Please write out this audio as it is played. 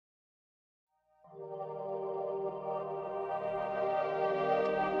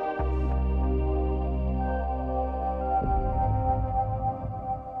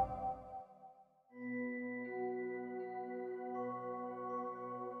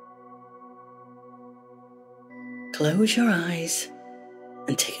close your eyes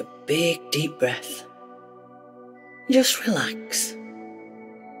and take a big deep breath. Just relax.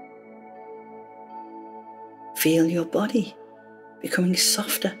 Feel your body becoming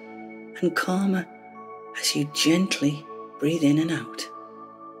softer and calmer as you gently breathe in and out.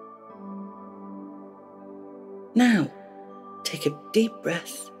 Now, take a deep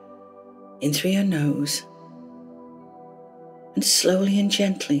breath in through your nose and slowly and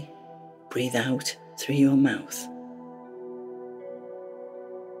gently breathe out through your mouth.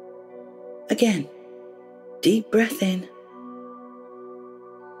 Again, deep breath in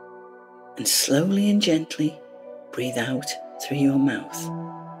and slowly and gently breathe out through your mouth.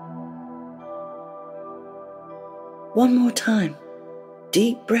 One more time,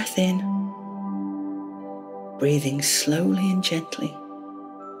 deep breath in, breathing slowly and gently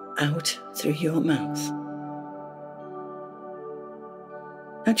out through your mouth.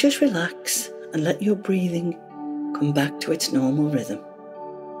 Now just relax and let your breathing come back to its normal rhythm.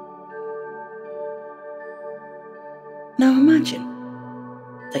 Now imagine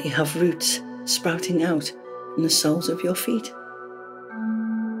that you have roots sprouting out from the soles of your feet.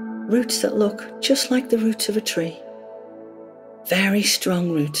 Roots that look just like the roots of a tree. Very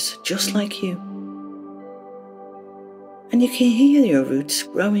strong roots, just like you. And you can hear your roots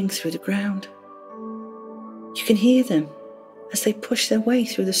growing through the ground. You can hear them as they push their way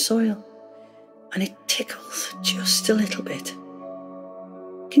through the soil, and it tickles just a little bit.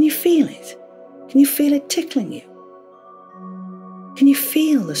 Can you feel it? Can you feel it tickling you? Can you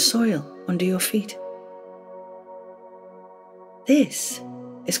feel the soil under your feet? This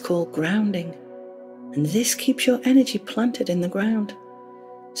is called grounding, and this keeps your energy planted in the ground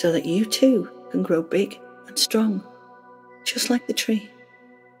so that you too can grow big and strong, just like the tree.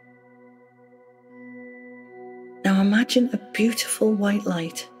 Now imagine a beautiful white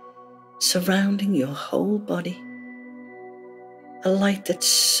light surrounding your whole body. A light that's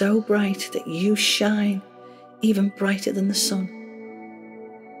so bright that you shine even brighter than the sun.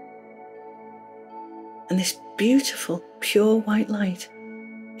 And this beautiful, pure white light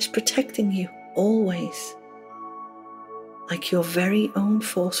is protecting you always, like your very own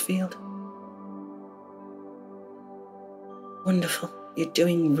force field. Wonderful, you're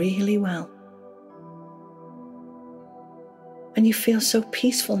doing really well. And you feel so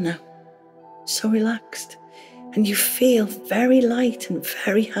peaceful now, so relaxed, and you feel very light and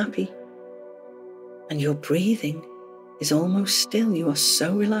very happy. And your breathing is almost still, you are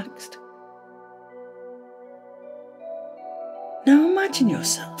so relaxed. Now imagine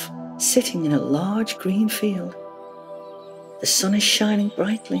yourself sitting in a large green field. The sun is shining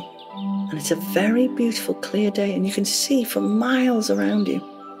brightly, and it's a very beautiful clear day, and you can see for miles around you.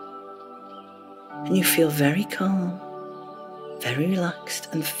 And you feel very calm, very relaxed,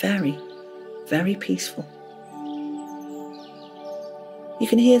 and very, very peaceful. You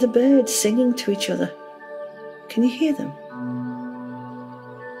can hear the birds singing to each other. Can you hear them?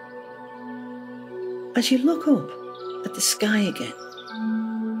 As you look up at the sky again,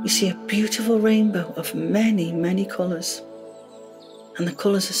 you see a beautiful rainbow of many, many colours. And the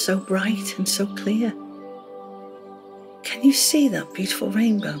colours are so bright and so clear. Can you see that beautiful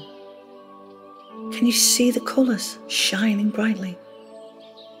rainbow? Can you see the colours shining brightly?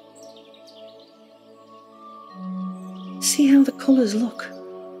 See how the colours look.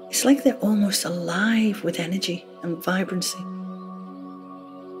 It's like they're almost alive with energy and vibrancy.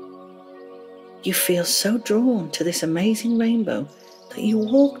 You feel so drawn to this amazing rainbow that you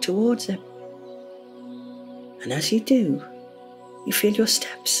walk towards it. And as you do, you feel your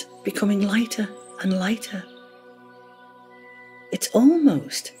steps becoming lighter and lighter. It's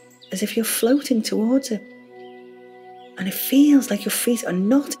almost as if you're floating towards it. And it feels like your feet are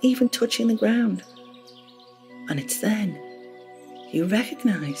not even touching the ground. And it's then you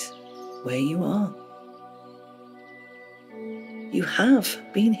recognize where you are. You have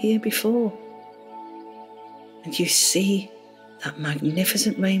been here before. And you see that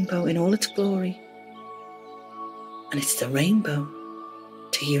magnificent rainbow in all its glory. And it's the rainbow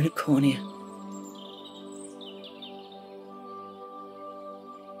to Unicornia.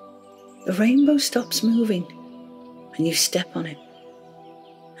 The rainbow stops moving and you step on it.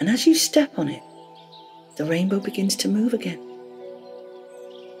 And as you step on it, the rainbow begins to move again.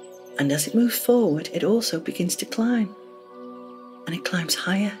 And as it moves forward, it also begins to climb. And it climbs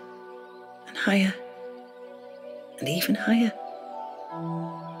higher and higher and even higher.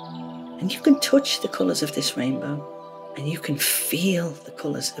 And you can touch the colours of this rainbow, and you can feel the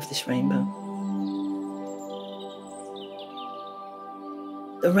colours of this rainbow.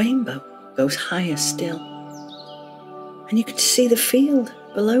 The rainbow goes higher still, and you can see the field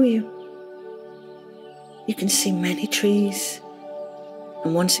below you. you can see many trees.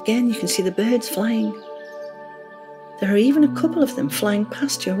 And once again, you can see the birds flying. There are even a couple of them flying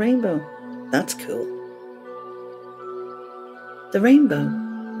past your rainbow. That's cool. The rainbow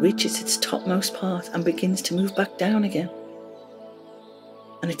reaches its topmost part and begins to move back down again.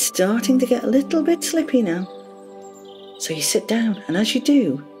 And it's starting to get a little bit slippy now. So you sit down, and as you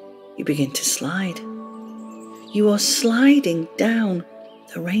do, you begin to slide. You are sliding down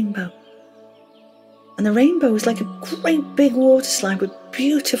the rainbow. And the rainbow is like a great big water slide with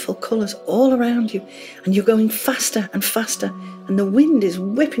beautiful colours all around you. And you're going faster and faster, and the wind is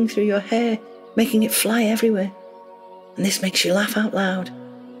whipping through your hair, making it fly everywhere. And this makes you laugh out loud.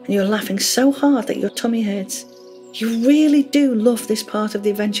 And you're laughing so hard that your tummy hurts. You really do love this part of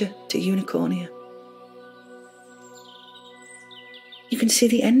the adventure to Unicornia. You can see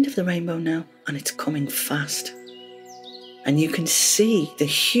the end of the rainbow now, and it's coming fast. And you can see the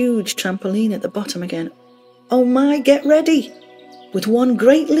huge trampoline at the bottom again. Oh my, get ready! With one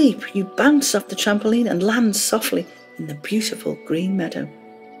great leap, you bounce off the trampoline and land softly in the beautiful green meadow.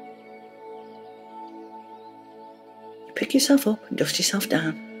 You pick yourself up and dust yourself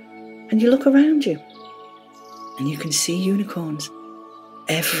down, and you look around you, and you can see unicorns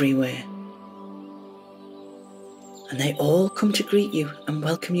everywhere. And they all come to greet you and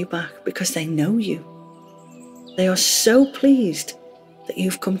welcome you back because they know you. They are so pleased that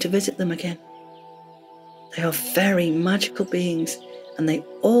you've come to visit them again. They are very magical beings, and they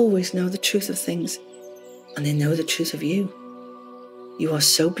always know the truth of things, and they know the truth of you. You are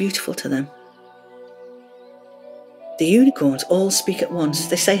so beautiful to them. The unicorns all speak at once.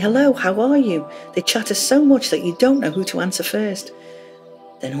 They say, hello, how are you? They chatter so much that you don't know who to answer first.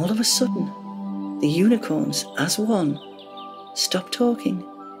 Then all of a sudden, the unicorns, as one, stop talking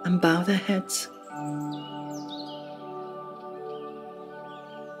and bow their heads.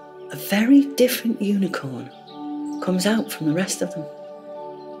 A very different unicorn comes out from the rest of them.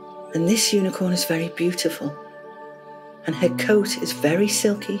 And this unicorn is very beautiful. And her coat is very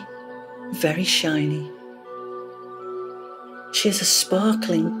silky, very shiny. She is a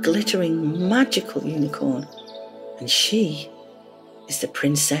sparkling, glittering, magical unicorn. And she is the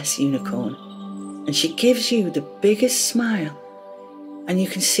Princess Unicorn. And she gives you the biggest smile. And you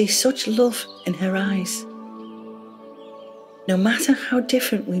can see such love in her eyes. No matter how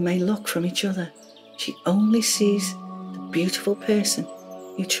different we may look from each other, she only sees the beautiful person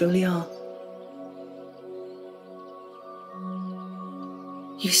you truly are.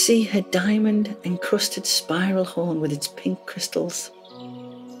 You see her diamond-encrusted spiral horn with its pink crystals.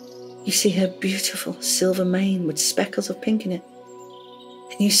 You see her beautiful silver mane with speckles of pink in it.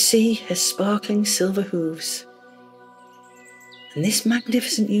 And you see her sparkling silver hooves. And this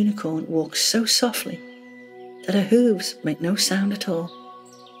magnificent unicorn walks so softly that her hooves make no sound at all.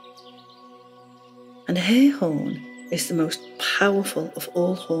 And her horn is the most powerful of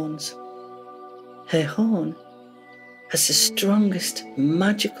all horns. Her horn has the strongest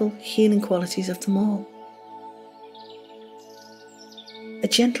magical healing qualities of them all. A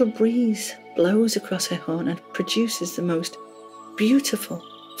gentle breeze blows across her horn and produces the most beautiful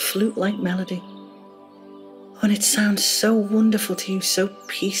flute-like melody. And it sounds so wonderful to you, so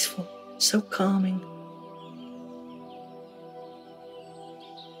peaceful, so calming.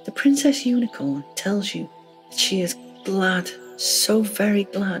 The Princess Unicorn tells you that she is glad, so very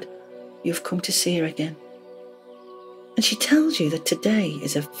glad, you've come to see her again. And she tells you that today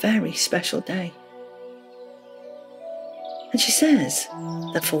is a very special day. And she says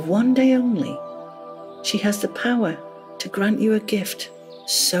that for one day only, she has the power to grant you a gift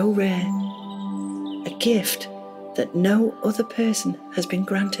so rare, a gift that no other person has been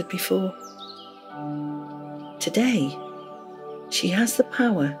granted before. Today, she has the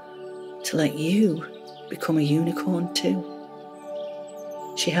power to let you become a unicorn too.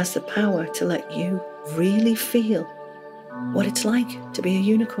 She has the power to let you really feel what it's like to be a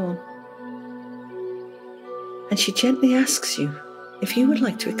unicorn. And she gently asks you if you would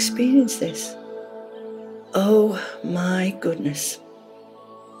like to experience this. Oh my goodness.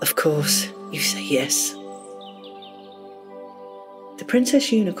 Of course, you say yes. The Princess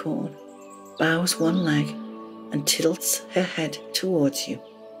Unicorn bows one leg and tilts her head towards you.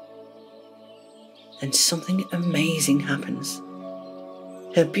 Then something amazing happens.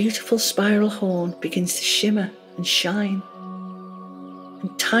 Her beautiful spiral horn begins to shimmer and shine,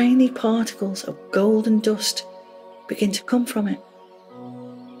 and tiny particles of golden dust begin to come from it.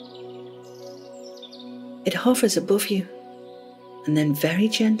 It hovers above you, and then very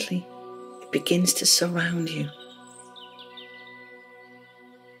gently it begins to surround you.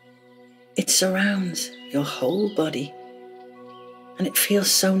 It surrounds your whole body, and it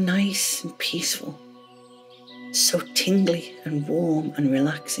feels so nice and peaceful. so tingly and warm and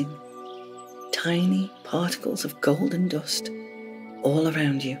relaxing. Tiny particles of golden dust all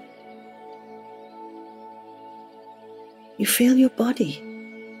around you. You feel your body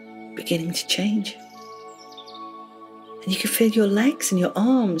beginning to change. And you can feel your legs and your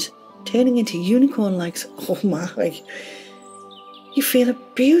arms turning into unicorn legs. Oh my! You feel a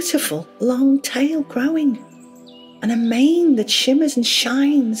beautiful long tail growing and a mane that shimmers and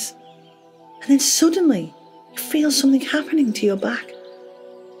shines. And then suddenly you feel something happening to your back.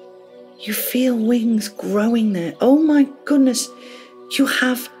 You feel wings growing there. Oh my goodness, you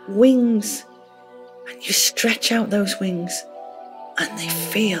have wings. And you stretch out those wings and they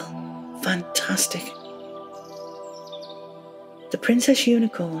feel fantastic. The Princess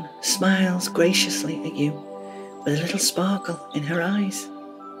Unicorn smiles graciously at you with a little sparkle in her eyes.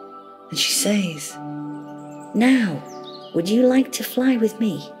 And she says, "Now, would you like to fly with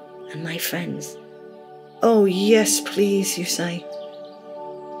me and my friends?" "Oh yes, please," you say.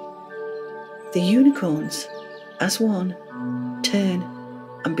 The unicorns, as one, turn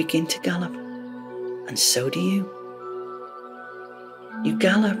and begin to gallop. And so do you. You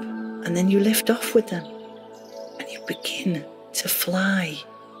gallop and then you lift off with them. And you begin to fly.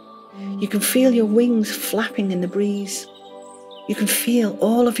 You can feel your wings flapping in the breeze. You can feel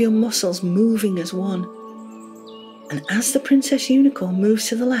all of your muscles moving as one. And as the Princess Unicorn moves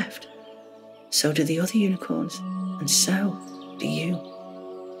to the left, so do the other unicorns, and so do you.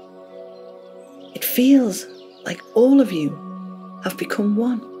 It feels like all of you have become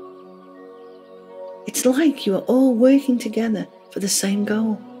one. It's like you are all working together for the same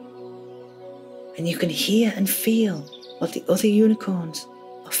goal. And you can hear and feel what the other unicorns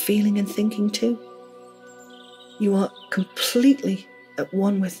are feeling and thinking too. You are completely at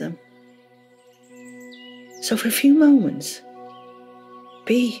one with them. So for a few moments,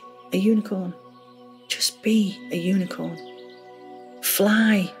 be a unicorn. Just be a unicorn.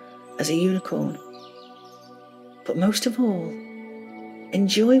 Fly as a unicorn. But most of all,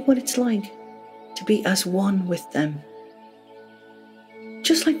 enjoy what it's like to be as one with them.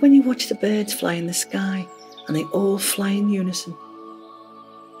 Just like when you watch the birds fly in the sky and they all fly in unison.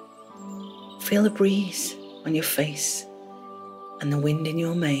 Feel the breeze on your face and the wind in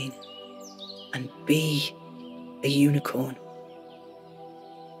your mane and be a unicorn.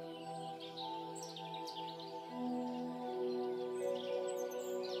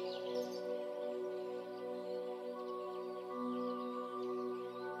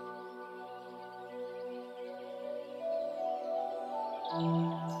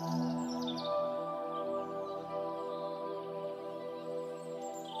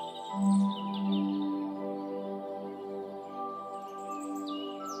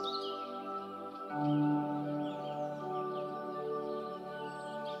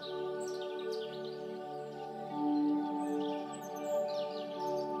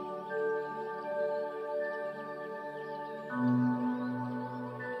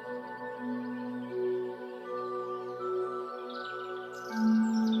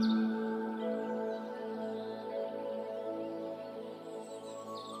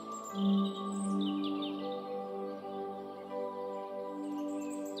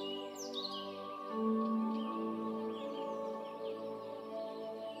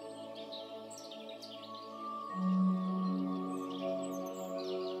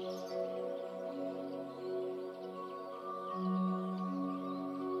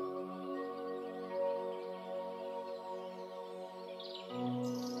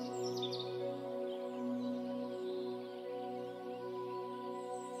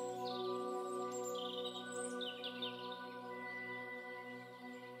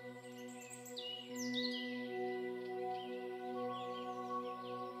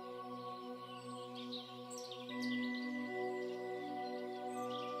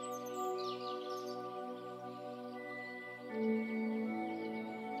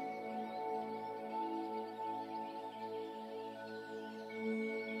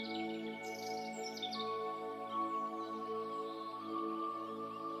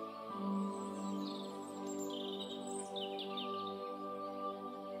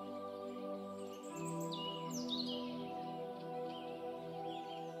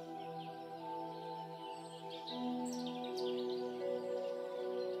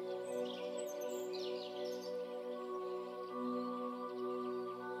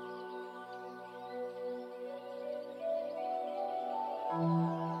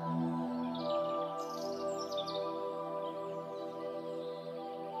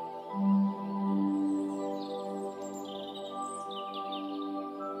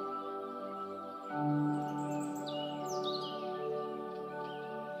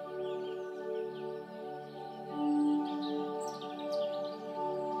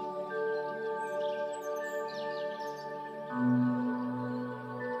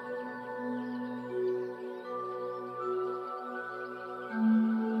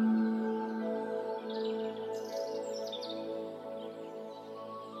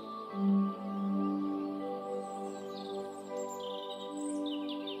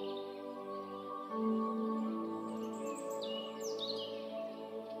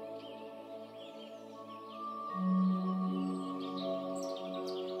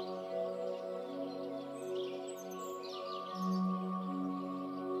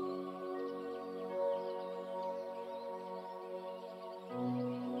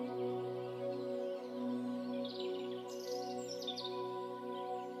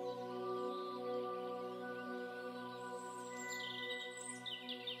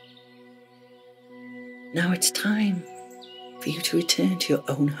 Now it's time for you to return to your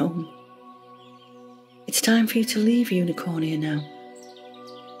own home. It's time for you to leave Unicornia now.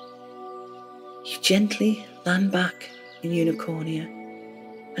 You gently land back in Unicornia,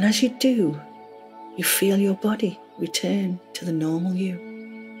 and as you do, you feel your body return to the normal you.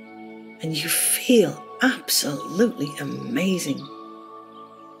 And you feel absolutely amazing.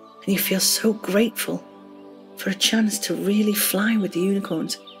 And you feel so grateful for a chance to really fly with the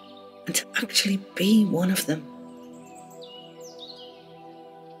unicorns and to actually be one of them.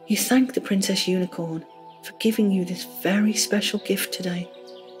 You thank the Princess Unicorn for giving you this very special gift today.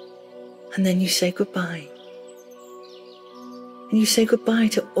 And then you say goodbye. And you say goodbye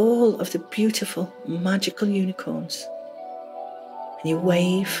to all of the beautiful, magical unicorns. And you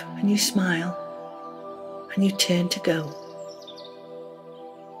wave and you smile and you turn to go.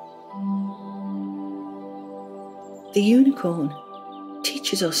 The unicorn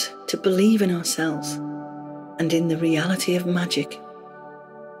teaches us to believe in ourselves and in the reality of magic.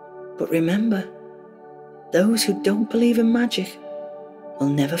 But remember, those who don't believe in magic will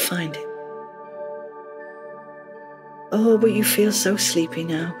never find it. Oh, but you feel so sleepy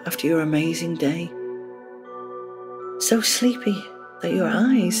now after your amazing day. So sleepy that your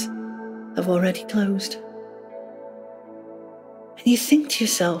eyes have already closed. And you think to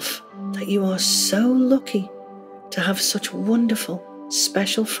yourself that you are so lucky to have such wonderful,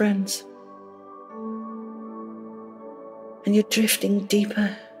 special friends. And you're drifting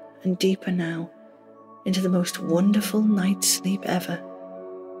deeper and deeper now into the most wonderful night's sleep ever.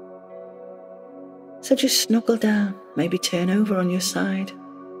 So just snuggle down, maybe turn over on your side.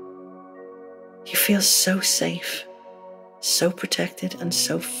 You feel so safe, so protected, and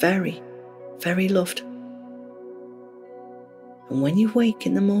so very, very loved. And when you wake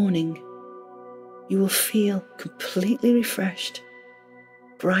in the morning, you will feel completely refreshed,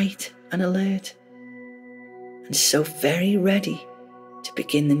 bright and alert, and so very ready to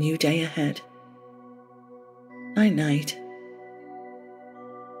begin the new day ahead. Night night.